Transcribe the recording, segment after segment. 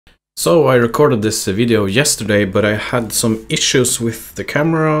So I recorded this video yesterday, but I had some issues with the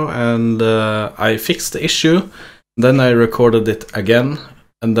camera and I fixed the issue. Then I recorded it again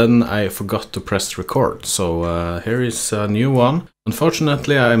and then I forgot to press record. So here is a new one.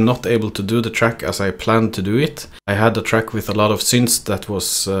 Unfortunately, I'm not able to do the track as I planned to do it. I had a track with a lot of synths that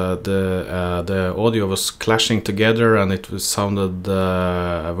was the audio was clashing together and it was sounded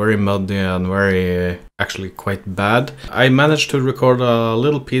very muddy and very actually quite bad. I managed to record a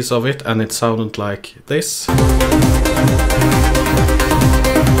little piece of it and it sounded like this.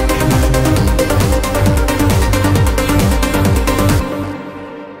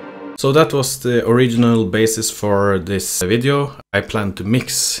 So that was the original basis for this video. I plan to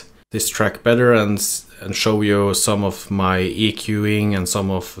mix this track better and show you some of my EQing and some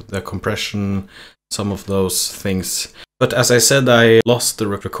of the compression, some of those things. But as I said, I lost the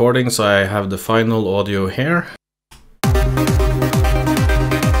recording, so I have the final audio here.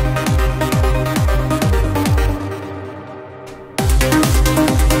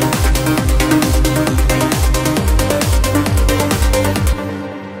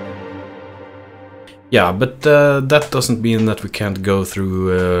 Yeah, but that doesn't mean that we can't go through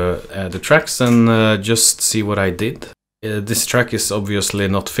the tracks and just see what I did. This track is obviously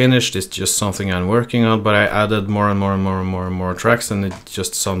not finished, it's just something I'm working on, but I added more and more tracks and it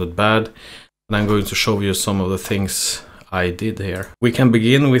just sounded bad. And I'm going to show you some of the things I did here. We can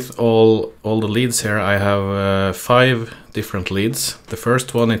begin with all the leads here. I have 5 different leads. The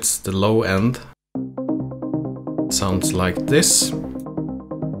first one, it's the low end. It sounds like this.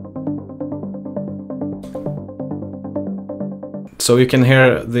 So you can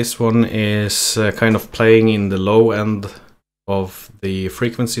hear this one is kind of playing in the low end of the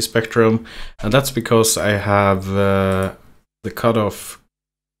frequency spectrum, and that's because I have the cutoff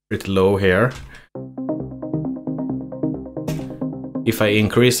pretty low here. If I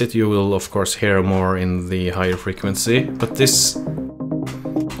increase it, you will of course hear more in the higher frequency, but this,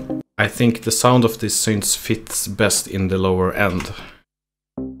 I think the sound of this synth fits best in the lower end.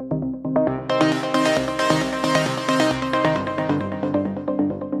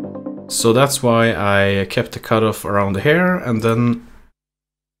 So that's why I kept the cutoff around here, and then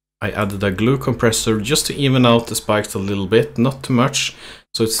I added a glue compressor just to even out the spikes a little bit, not too much.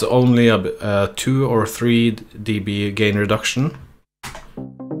 So it's only a 2 or 3 dB gain reduction.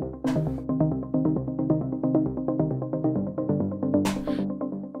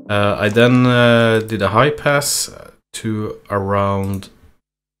 I then did a high pass to around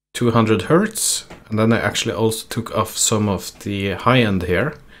 200 Hertz, and then I actually also took off some of the high end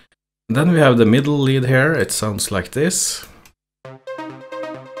here. Then we have the middle lead here, it sounds like this.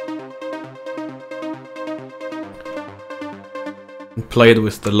 Played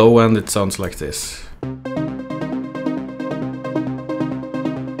with the low end, it sounds like this.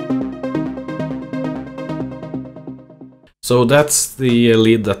 So that's the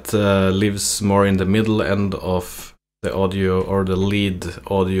lead that lives more in the middle end of the audio or the lead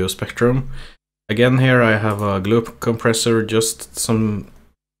audio spectrum. Again, here I have a glue compressor, just some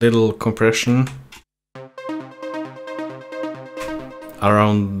little compression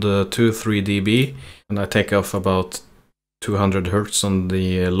around 2-3 dB, and I take off about 200 Hertz on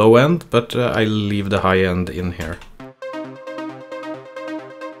the low end, but I leave the high end in here,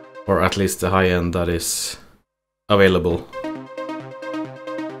 or at least the high end that is available.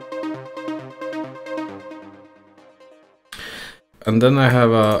 And then I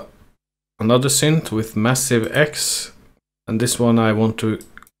have another synth with massive X, and this one I want to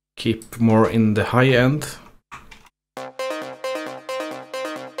keep more in the high end.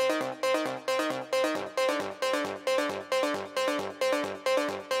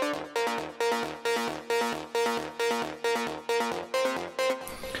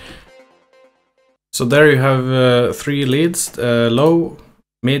 So there you have 3 leads, low,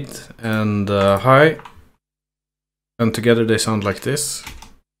 mid and high, and together they sound like this.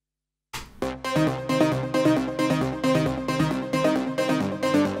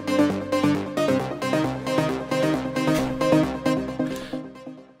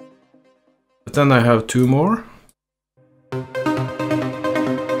 Then I have 2 more.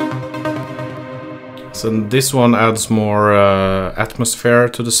 So this one adds more atmosphere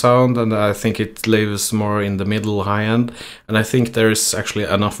to the sound, and I think it lives more in the middle high end, and I think there is actually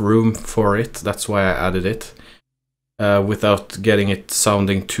enough room for it. That's why I added it, without getting it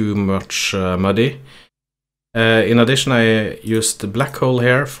sounding too much muddy. In addition, I used the black hole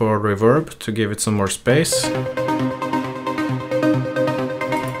here for reverb to give it some more space.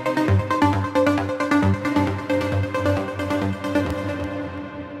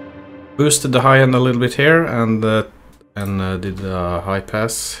 boosted the high end a little bit here and did a high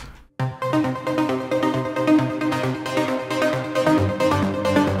pass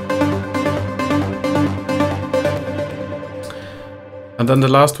And then the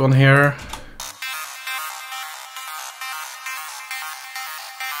last one here.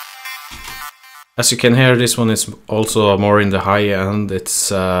 As you can hear, this one is also more in the high end.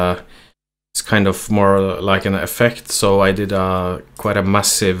 It's kind of more like an effect, so I did quite a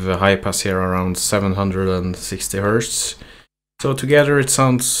massive high pass here, around 760 Hz. So together it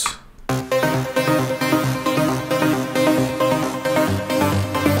sounds...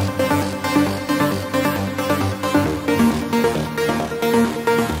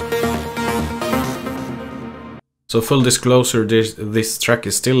 So full disclosure, this track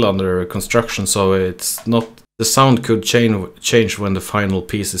is still under construction, so it's not... The sound could change when the final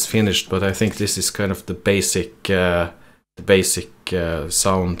piece is finished, but I think this is kind of the basic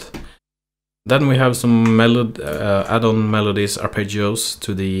sound. Then we have some add-on melodies, arpeggios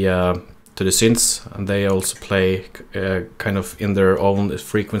to the synths, and they also play kind of in their own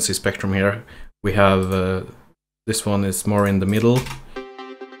frequency spectrum here. We have this one is more in the middle,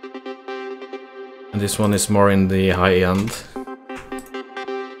 and this one is more in the high end.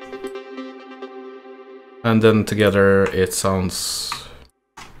 And then together it sounds...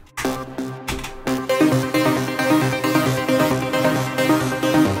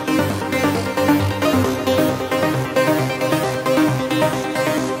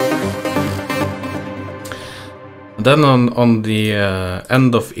 Then on the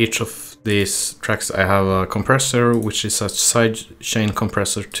end of each of these tracks I have a compressor, which is a side chain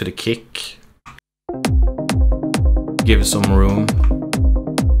compressor to the kick. Give some room.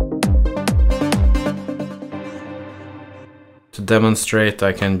 To demonstrate,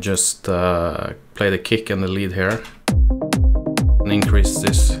 I can just play the kick and the lead here and increase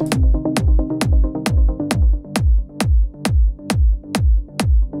this.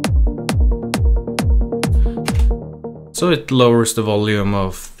 So it lowers the volume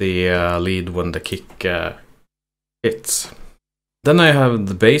of the lead when the kick hits. Then I have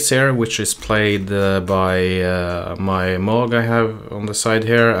the bass here, which is played by my Moog I have on the side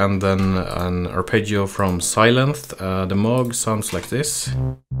here, and then an arpeggio from Synth. The Moog sounds like this.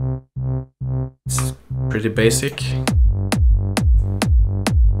 It's pretty basic.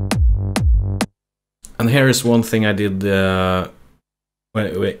 And here is one thing I did in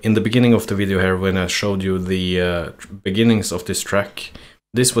the beginning of the video here, when I showed you the beginnings of this track.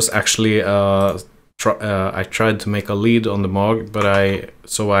 This was actually I tried to make a lead on the Moog, but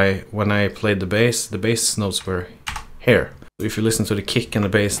when I played the bass notes were here. So if you listen to the kick and the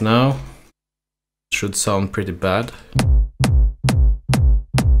bass now, it should sound pretty bad.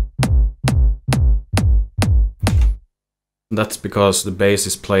 That's because the bass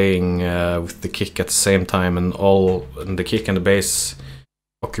is playing with the kick at the same time, and the kick and the bass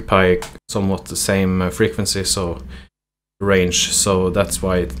occupy somewhat the same frequency, so range. So that's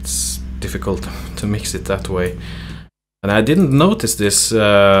why it's difficult to mix it that way. And I didn't notice this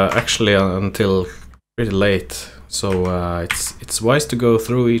actually until pretty late. So it's wise to go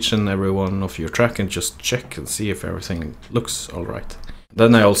through each and every one of your track and just check and see if everything looks alright.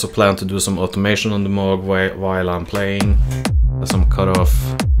 Then I also plan to do some automation on the Moog while I'm playing. Some cutoff.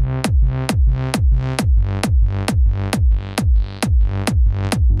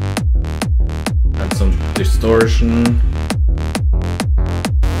 And some distortion.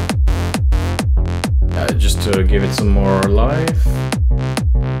 Just to give it some more life.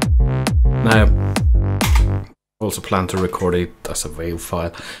 And I also plan to record it as a WAV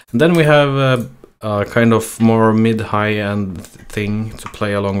file. And then we have a kind of more mid-high end thing to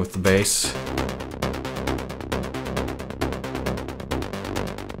play along with the bass.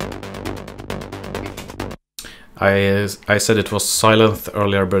 I said it was Synth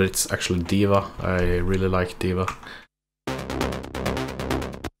earlier, but it's actually Diva. I really like Diva.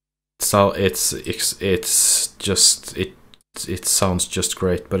 So it sounds just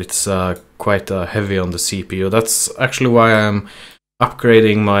great, but it's quite heavy on the CPU. That's actually why I'm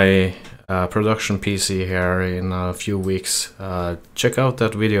upgrading my production PC here in a few weeks. Check out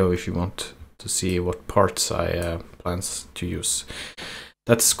that video if you want to see what parts I plan to use.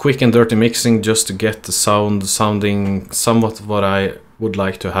 That's quick and dirty mixing just to get the sound sounding somewhat what I would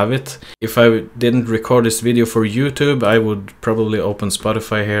like to have it. If I didn't record this video for YouTube, I would probably open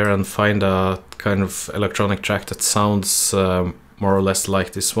Spotify here and find a kind of electronic track that sounds more or less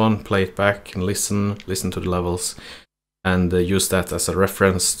like this one, play it back and listen to the levels, and use that as a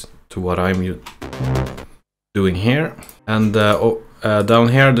reference to what I'm doing here. And down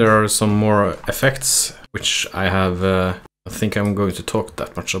here there are some more effects, which I have... I think I'm going to talk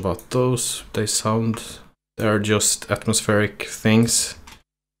that much about those. They're just atmospheric things.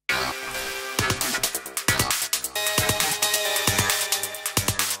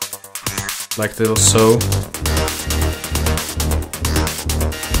 Like this, so.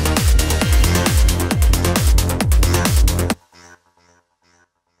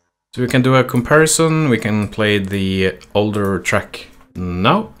 So we can do a comparison. We can play the older track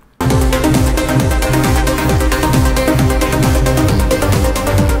now.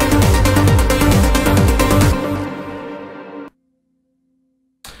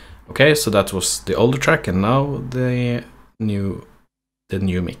 Okay, so that was the older track, and now the new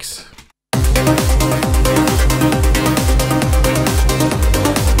mix.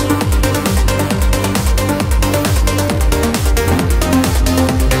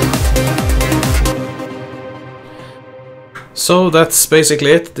 So that's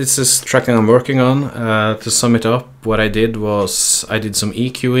basically it. This is the track I'm working on. To sum it up, what I did was I did some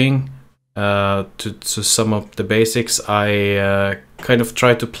EQing. To sum up the basics, I kind of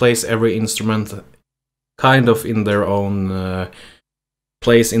try to place every instrument kind of in their own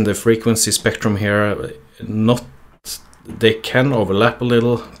place in the frequency spectrum here. Not they can overlap a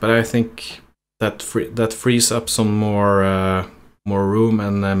little, but I think that frees up some more room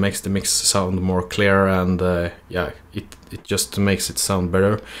and makes the mix sound more clear, and yeah, it just makes it sound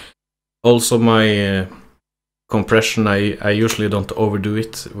better. Also, my compression, I usually don't overdo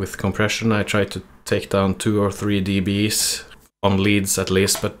it with compression. I try to take down 2 or 3 dBs on leads at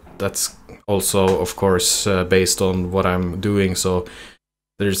least, but that's also of course based on what I'm doing, so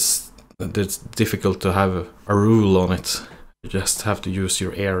it's difficult to have a rule on it. You just have to use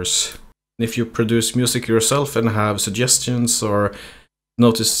your ears. If you produce music yourself and have suggestions or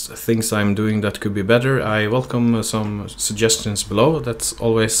notice things I'm doing that could be better, I welcome some suggestions below. That's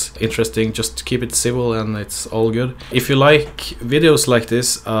always interesting. Just keep it civil and it's all good. If you like videos like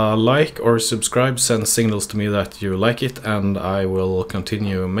this, like or subscribe sends signals to me that you like it, and I will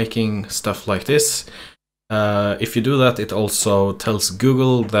continue making stuff like this. If you do that, it also tells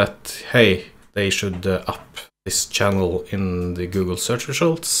Google that, hey, they should up this channel in the Google search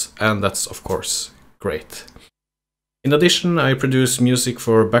results, and that's of course great. In addition, I produce music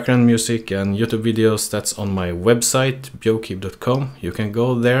for background music and YouTube videos. That's on my website, BJOKIB.com. You can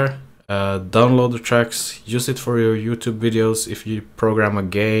go there, download the tracks, use it for your YouTube videos, if you program a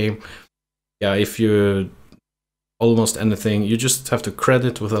game, yeah, if you almost anything. You just have to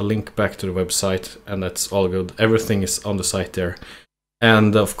credit with a link back to the website, and that's all good. Everything is on the site there.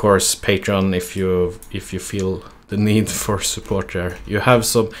 And of course, Patreon, if you feel the need for support there. You have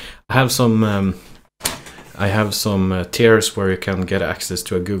I have some tiers where you can get access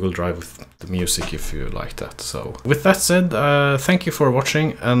to a Google Drive with the music if you like that. So with that said, thank you for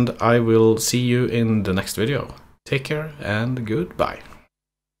watching, and I will see you in the next video. Take care and goodbye.